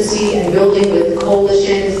 persistency, and building with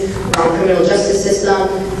coalitions around criminal justice system,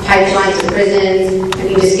 pipelines to prisons. I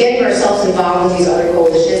mean, just getting ourselves involved with these other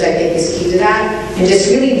coalitions, I think, is key to that. And just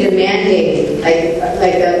really demanding, like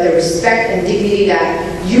the respect and dignity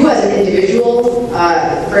that you as an individual,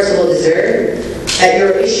 first of all, deserve, that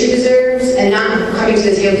your issue deserves, and not coming to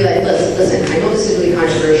the table and be like, listen, I know this is really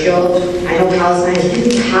controversial. I know Palestine is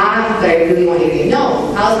really hot, but I really want you to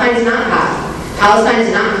know, Palestine is not hot. Palestine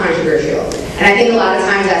is not controversial. And I think a lot of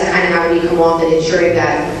times that's kind of how we come off and ensuring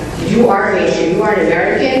that you are a mainstream, you are an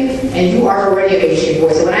American, and you are already a mainstream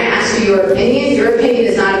voice. So when I ask you your opinion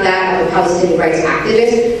is not that of a Palestinian rights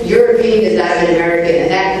activist, your opinion is that of an American, and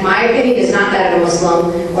that my opinion is not that of a Muslim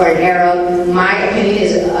Muslim or an Arab. My opinion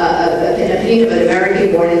is an opinion of an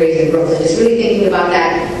American born and raised in Brooklyn. Just really thinking about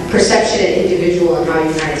that perception and individual and how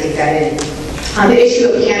you kind of take that in. On the issue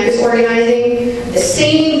of campus organizing, the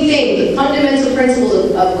same thing, the fundamental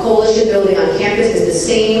principles of coalition building on campus is the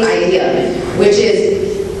same idea, which is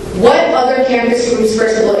what other campus groups,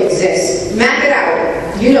 first of all, exist. Map it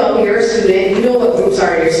out. You know, you're a student, you know what groups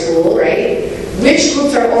are in your school, right? Which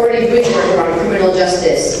groups are already doing work around criminal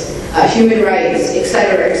justice, human rights, et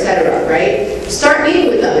cetera, right? Start meeting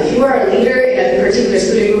with them. If you are a leader in a particular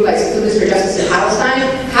student group like Students for Justice in Palestine,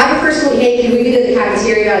 have a personal, hey, can we meet in the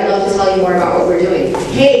cafeteria? I'd love to tell you more about what we're doing.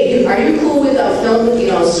 Hey, are you cool with a film,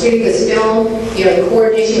 screening this film, the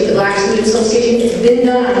coordination with the Black Student Association? It's been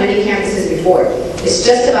done on many campuses before. It's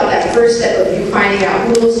just about that first step of you finding out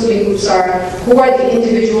who those student groups are, who are the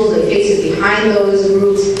individuals and faces behind those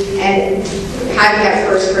groups, and having that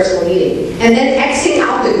first personal meeting. And then Xing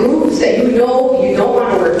out the groups that you know you don't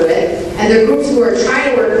want to work with, and the groups who are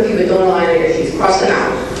trying to work with you but don't align on your issues. Cross them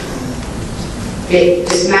out. Okay,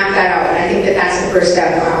 just map that out. And I think that that's the first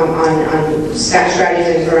step on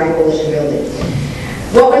strategies around coalition building.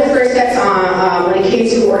 What were the first steps when it came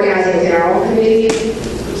to organizing within our own community?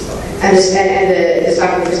 And the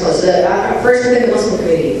Stockholm Crystal. So first within the Muslim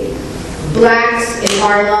community. Blacks in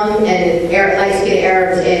Harlem and light-skinned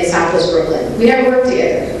Arabs in Southwest Brooklyn. We never worked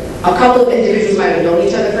together. A couple of individuals might have known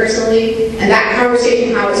each other personally, and that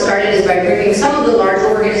conversation, how it started, is by bringing some of the larger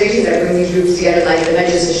organizations that bring these groups together, like the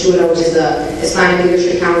Majlis Ashura, which is the Islamic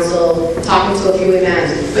Leadership Council, talking to a few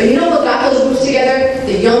imams. But you know what got those groups together?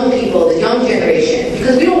 The young people, the young generation.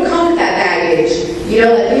 Because we don't come with that baggage. We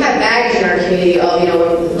have baggage in our community of,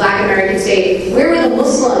 when Black Americans say, where were the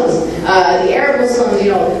Muslims, the Arab Muslims,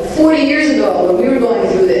 40 years ago when we were going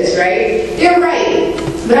through this, right? They're right.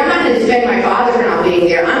 But I'm not going to defend my father for not being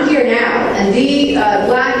there. I'm here now. And the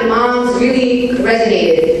Black imams really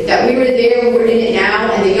resonated that we were there, we're in it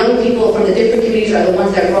now, and the young people from the different communities are the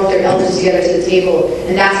ones that brought their elders together to the table.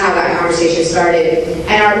 And that's how that conversation started.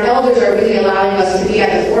 And our elders are really allowing us to be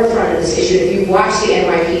at the forefront of this issue. If you watch the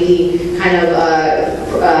NYPD kind of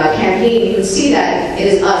campaign, you can see that it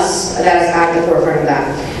is us that is at the forefront of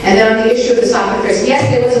that. And then on the issue of the stop and frisk, yes,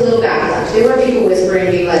 there was a little backlash. There were people whispering,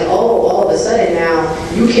 being like, oh, all of a sudden now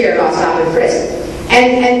you care about stop and frisk.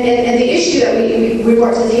 And the issue that we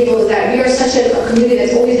brought to the table is that we are such a community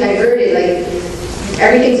that's always diverted. Like,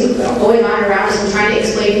 everything's going on around us. I'm trying to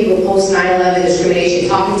explain to people post 9/11 discrimination,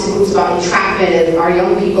 talking to groups about entrapment of our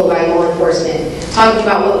young people by law enforcement, talking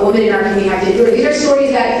about what women in our community have to endure. These are stories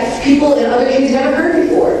that people in other communities never heard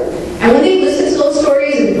before. And when they listen to those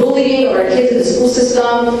stories and bullying of our kids in the school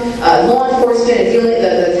system, law enforcement, and feeling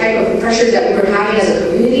the type of pressures that we were having as a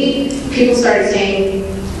community, people started saying,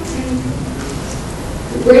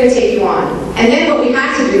 we're going to take you on. And then what we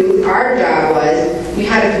had to do, our job was, we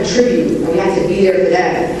had to contribute, and we had to be there for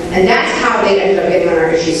them. And that's how they ended up getting on our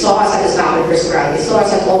issue. Saw us at the Stop and Frisk rally. They saw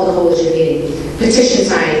us at all the coalition meetings. Petition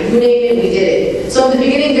signing, you name it, we did it. So in the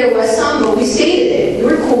beginning there was some, but we stated it.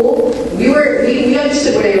 We were cool. We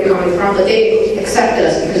understood where they were coming from, but they accepted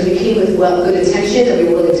us because we came with good intentions and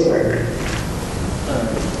we were willing to work.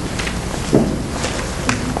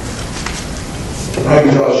 I'm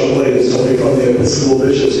Joshua Blade, somebody from the Episcopal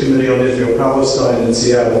Bishops Committee on Israel-Palestine in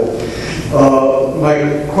Seattle.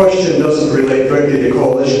 My question doesn't relate directly to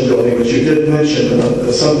coalition building, but you did mention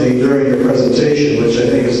something during your presentation, which I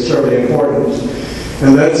think is terribly important.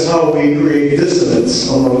 And that's how we create dissonance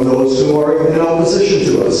among those who are in opposition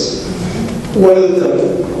to us.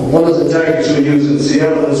 One of the tactics we use in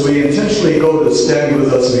Seattle is we intentionally go to Stand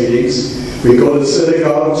With Us meetings. We go to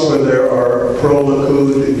synagogues where there are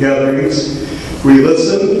pro-Likud gatherings. We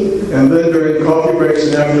listen, and then during coffee breaks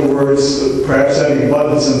and afterwards, perhaps having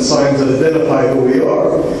buttons and signs that identify who we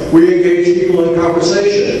are, we engage people in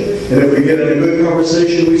conversation. And if we get in a good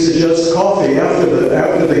conversation, we suggest coffee after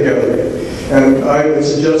the gathering. And I would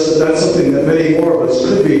suggest that that's something that many more of us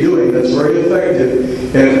could be doing that's very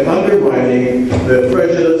effective in undermining the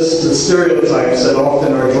prejudice, the stereotypes that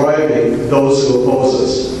often are driving those who oppose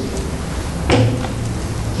us.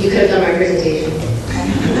 You could have done my presentation.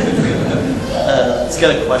 Let's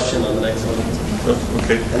get a question on the next one.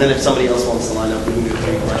 Okay. And then if somebody else wants to line up, we can do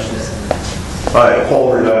 3 questions. Hi,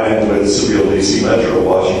 Paul Burdine with Seville DC Metro,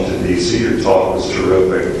 Washington, D.C. Your talk was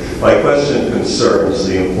terrific. My question concerns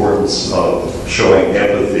the importance of showing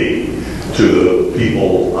empathy to the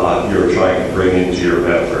people you're trying to bring into your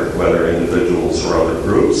effort, whether individuals or other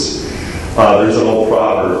groups. There's an old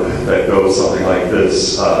proverb that goes something like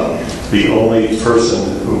this. The only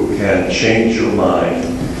person who can change your mind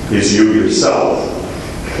is you yourself.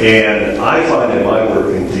 And I find in my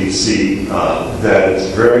work in D.C. That it's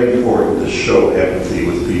very important to show empathy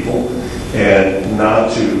with people and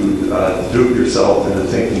not to dupe yourself into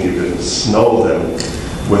thinking you can snow them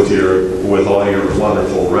with all your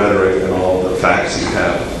wonderful rhetoric and all the facts you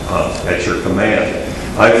have at your command.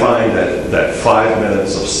 I find that 5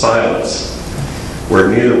 minutes of silence, where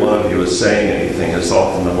neither one of you is saying anything, is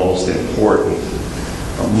often the most important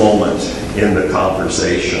moment in the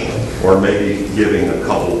conversation, or maybe giving a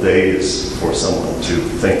couple days for someone to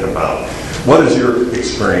think about. What has your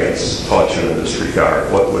experience taught you in this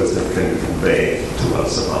regard? What wisdom can you convey to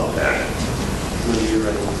us about that?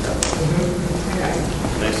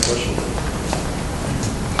 Next question.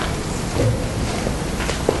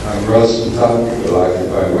 I'm Russ Tom,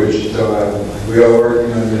 occupy Wichita. We are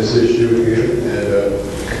working on this issue here,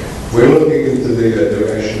 and we're looking into the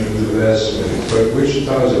direction of divestment. But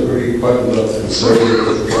Wichita is a pretty buttoned-up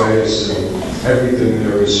conservative place, and everything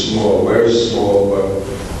there is small. We're small, but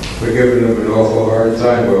we're giving them an awful hard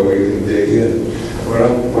time where we can dig in. What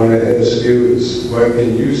I want to ask you is, what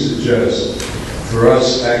can you suggest for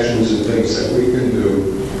us, actions and things that we can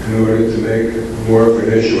do in order to make more of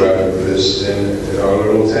an issue out of this in our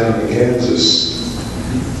little town in Kansas?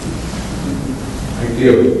 Thank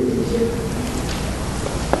you.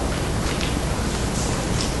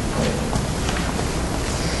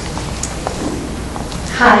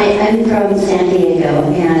 Hi, I'm from San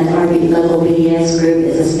Diego, and our local BDS group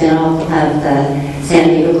is a spinoff of the San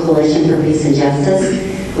Diego Coalition for Peace and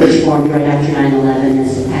Justice, which formed right after 9/11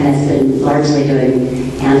 and has been largely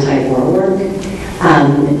doing anti-war work.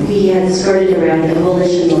 We had started around the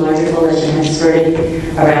coalition, the larger coalition had started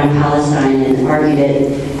around Palestine and argued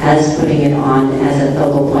it as putting it on as a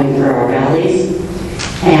focal point for our rallies.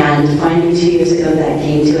 And finally 2 years ago that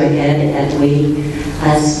came to a head, and we,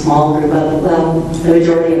 a small group of, well, the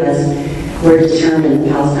majority of us were determined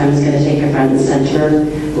that Palestine was going to take a front and center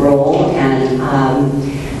role, and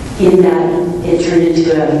in that it turned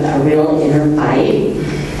into a real inner fight,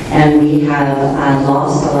 and we have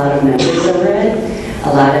lost a lot of members over it, a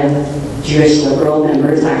lot of Jewish liberal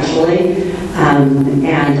members actually,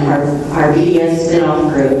 and our BDS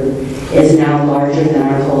spin-off group is now larger than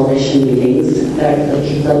our coalition meetings, the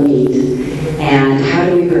people that meet, and how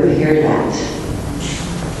do we prepare that?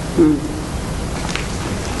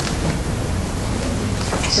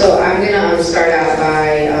 So I'm going to start out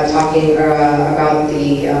by talking about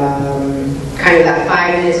the kind of that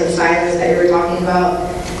 5 minutes of silence that you were talking about.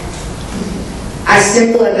 As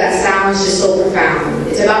simple as that sounds, just so profound.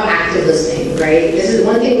 It's about active listening, right? This is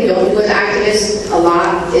one thing we don't do as activists a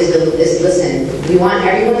lot is listen. We want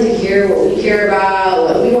everyone to hear what we care about,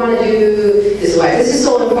 what we want to do. This is why this is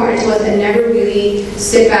so important to us, and never really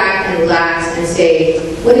sit back and relax and say,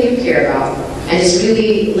 what do you care about? And just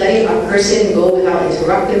really letting a person go without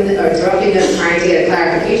interrupting them, trying to get a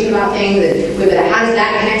clarification about things, and whether how does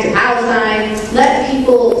that connect to Palestine? Let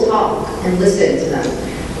people talk and listen to them.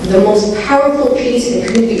 The most powerful piece in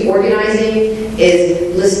community organizing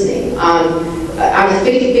is listening. On the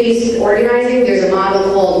faith-based organizing, there's a model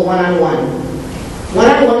called one-on-one.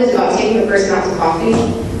 One-on-one is about taking a person out to coffee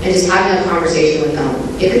and just having a conversation with them.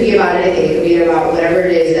 It could be about anything. It could be about whatever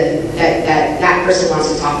it is that person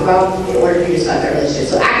wants to talk about in order for you to start that relationship.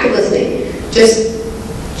 So active listening. Just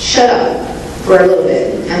shut up for a little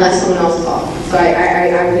bit and let someone else talk. So I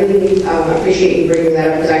really appreciate you bringing that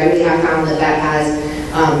up, because I really have found that has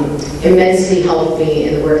immensely helped me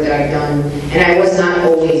in the work that I've done, and I was not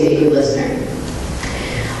always a good listener.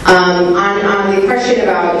 On the question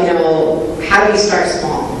about, how do we start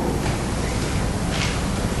small?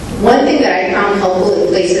 One thing that I found helpful in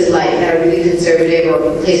places like that are really conservative,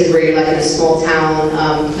 or places where you're like in a small town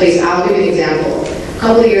place, I'll give you an example. A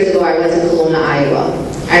couple of years ago, I went to Kelowna, Iowa.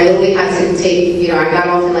 I literally had to take, I got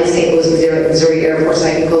off in like St. Louis, Missouri airport so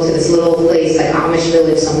I could go to this little place, like Amish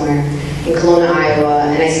village somewhere in Kelowna, Iowa,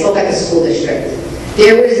 and I spoke at the school district.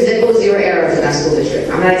 There was zero errors in that school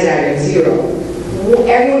district. I'm not exaggerating, zero.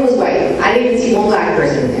 Everyone was white. I didn't even see one black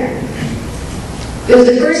person in there. It was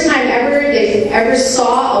the first time they ever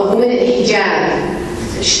saw a woman in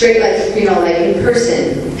hijab, straight like in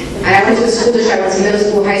person. And I went to the school district, I went to middle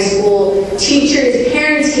school, high school, teachers,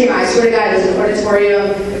 parents came out. I swear to God, it was an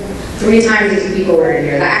auditorium. 3 times these people were in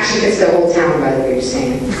here. That actually fits the whole town, by the way, you're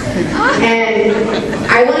saying. And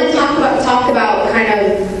I want to talk about kind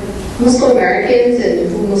of Muslim Americans and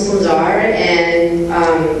who Muslims are, and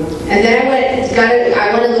then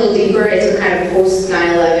I went a little deeper into kind of post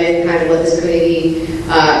 9/11, kind of what this community,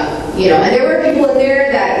 and there were people in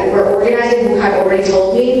there that were organizing who had already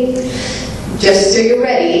told me, just so you're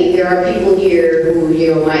ready, there are people here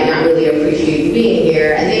who might not really appreciate you being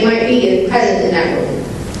here, and they might be present in that room.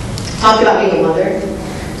 Talked about being a mother,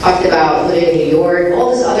 talked about living in New York, all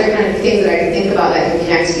this other kind of things that I can think about that can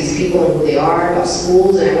connect to these people and who they are, about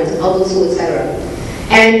schools, and I went to public school, etc.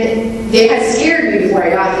 And they had scared me before I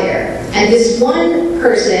got there. And this one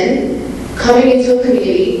person coming into a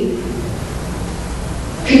community,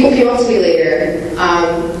 people came up to me later,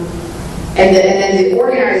 and then the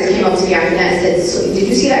organizers came up to me after that and said, so, did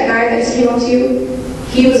you see that guy that just came up to you?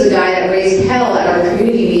 He was a guy that raised hell at our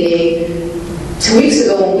community meeting 2 weeks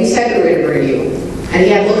ago when we said we were going to bring you. And he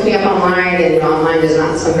had looked me up online, and online there's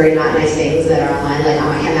not some very not nice things that are online, like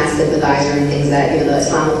Hamas sympathizer and things that the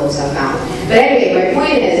Islamophobes have found. But anyway, my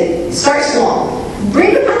point is, start small.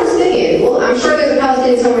 Bring the Palestinian. Well, I'm sure there's a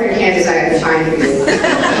Palestinian somewhere in Kansas I have to find for you.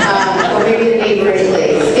 Or maybe the neighboring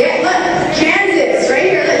place. Yeah, look, Kansas, right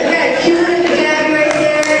here. Look, you got a cute little Gabby right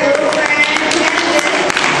there, little friend, Kansas.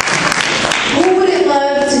 Who wouldn't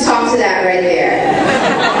love to talk to that right there?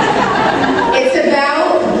 It's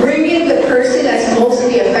about bringing the person that's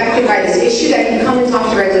mostly affected by this issue that can come and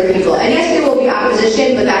talk to regular people. And yes, there will be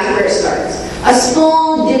opposition, but that's where it starts. A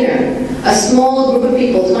small dinner, a small group of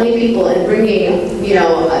people, 20 people, and bringing,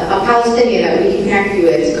 a Palestinian that we can connect you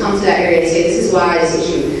with to come to that area and say, this is why this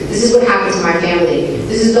issue, this is what happened to my family,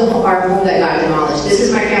 this is our home that got demolished, this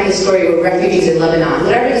is my family's story with refugees in Lebanon.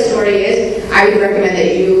 Whatever the story is, I would recommend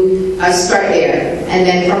that you start there. And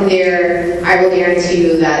then from there, I will guarantee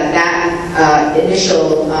you that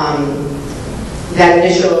initial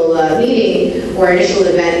meeting or initial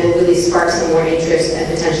event will really spark some more interest and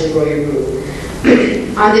potentially grow your group.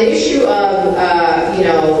 On the issue of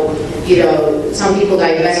some people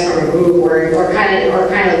divest from a group or kind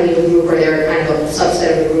of leave a group, or they're kind of a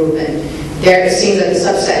subset of a group, and there it seems that the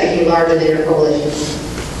subset became larger than your coalition.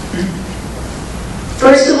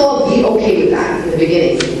 First of all, be okay with that in the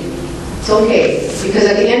beginning. It's okay, because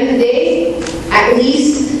at the end of the day, at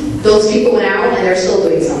least those people went out and they're still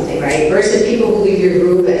doing something, right? Versus people who leave your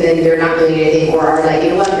group and then they're not doing anything, or are like, you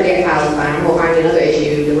know what, forget Palestine, we'll find another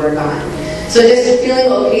issue to work on. So just feeling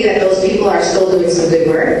okay that those people are still doing some good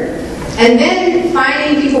work. And then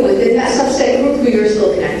finding people within that subset group who you're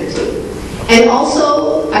still connected to. And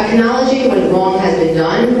also acknowledging when wrong has been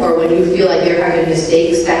done, or when you feel like there have been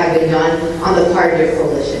mistakes that have been done on the part of your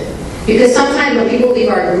coalition. Because sometimes when people leave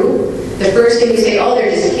our group, the first thing we say, oh,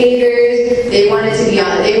 they're just haters, they wanted to be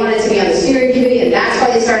on the steering committee, and that's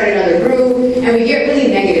why they started another group, and we get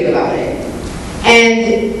really negative about it.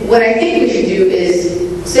 And what I think we should do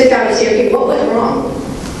is sit down and say, okay, what went wrong?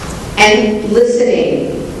 And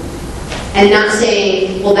listening. And not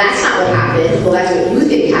saying, well, that's not what happened, well, that's what you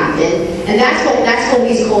think happened. And that's when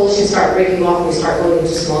these coalitions start breaking off and we start going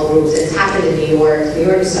into small groups. And it's happened in New York. New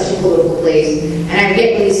York is such a political place. And I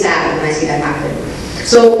get really sad when I see that happen.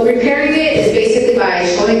 So repairing it is basically by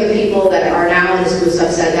showing the people that are now in this group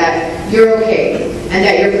subset that you're okay, and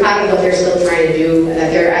that you're proud of what they're still trying to do, and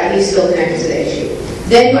that they're at least still connected to the issue.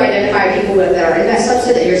 Then you identify people that are in that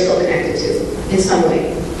subset that you're still connected to in some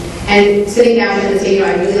way. And sitting down with them and saying,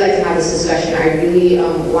 I'd really like to have this discussion. I really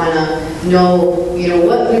want to know,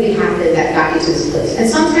 what really happened that got you to this place. And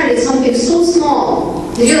sometimes it's something so small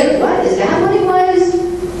that you're like, what? Is that what it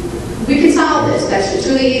was? We can solve this. It's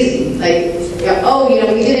really easy. Like,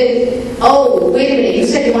 we didn't, wait a minute, you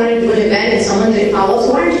said you wanted to do an event and someone didn't follow,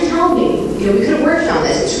 so why didn't you tell me? We could have worked on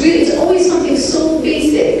this. It's always something so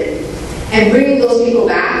basic. And bringing those people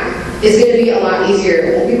back is going to be a lot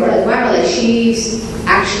easier. And people are like, wow, like she's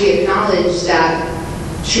actually acknowledged that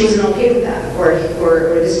she wasn't okay with that, or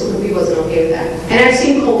this group of people wasn't okay with that. And I've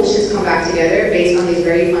seen coalitions come back together based on these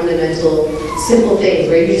very fundamental, simple things,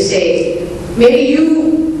 where you just say, maybe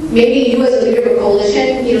you as a leader of a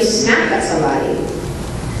coalition, snap at somebody.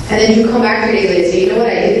 And then you come back 3 days later and say, you know what,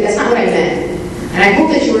 that's not what I meant. And I hope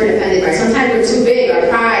that you weren't offended by it. Sometimes we're too big, our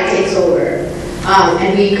pride takes over.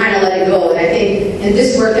 And we kind of let it go. And I think in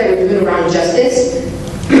this work that we're doing around justice,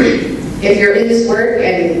 if you're in this work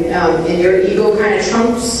and your ego kind of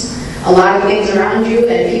trumps a lot of things around you, and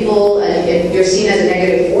if you're seen as a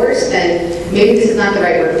negative force, then maybe this is not the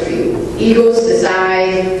right work for you. Egos to the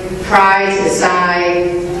side, pride to the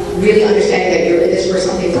side, really understanding that you're in this for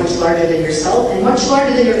something much larger than yourself and much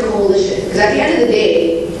larger than your coalition. Because at the end of the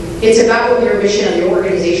day, it's about what your mission of your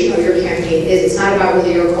organization or your campaign is. It's not about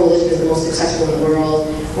whether your coalition is the most successful in the world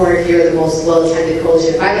or if you're the most well-attended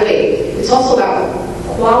coalition. By the way, it's also about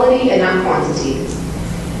quality and not quantity.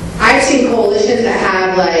 I've seen coalitions that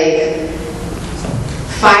have like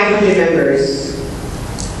 500 members,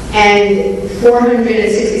 and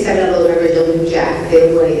 467 of those members don't do jack. They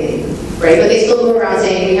don't do anything, right? But they still go around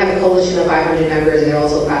saying we have a coalition of 500 members, and they're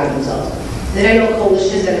also proud of themselves. Then I know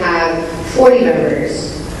coalitions that have 40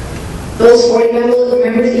 members, Those 40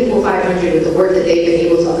 members equal 500 with the work that they've been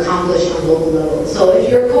able to accomplish on local level. So if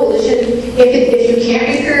you're a coalition, if you can't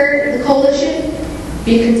recur the coalition,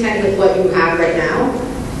 be content with what you have right now.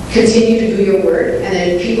 Continue to do your work, and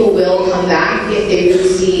then people will come back if they really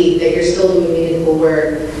see that you're still doing meaningful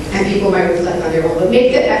work, and people might reflect on their own. But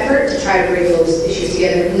make the effort to try to bring those issues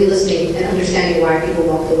together, really listening and understanding why people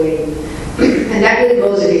walked away. And that really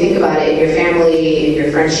goes, if you think about it, in your family, in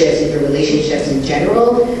your friendships, in your relationships in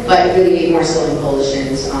general, but really more so in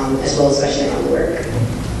coalitions as well, especially around the work.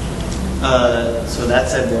 So that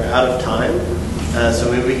said, we're out of time.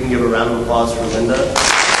 So maybe we can give a round of applause for Linda.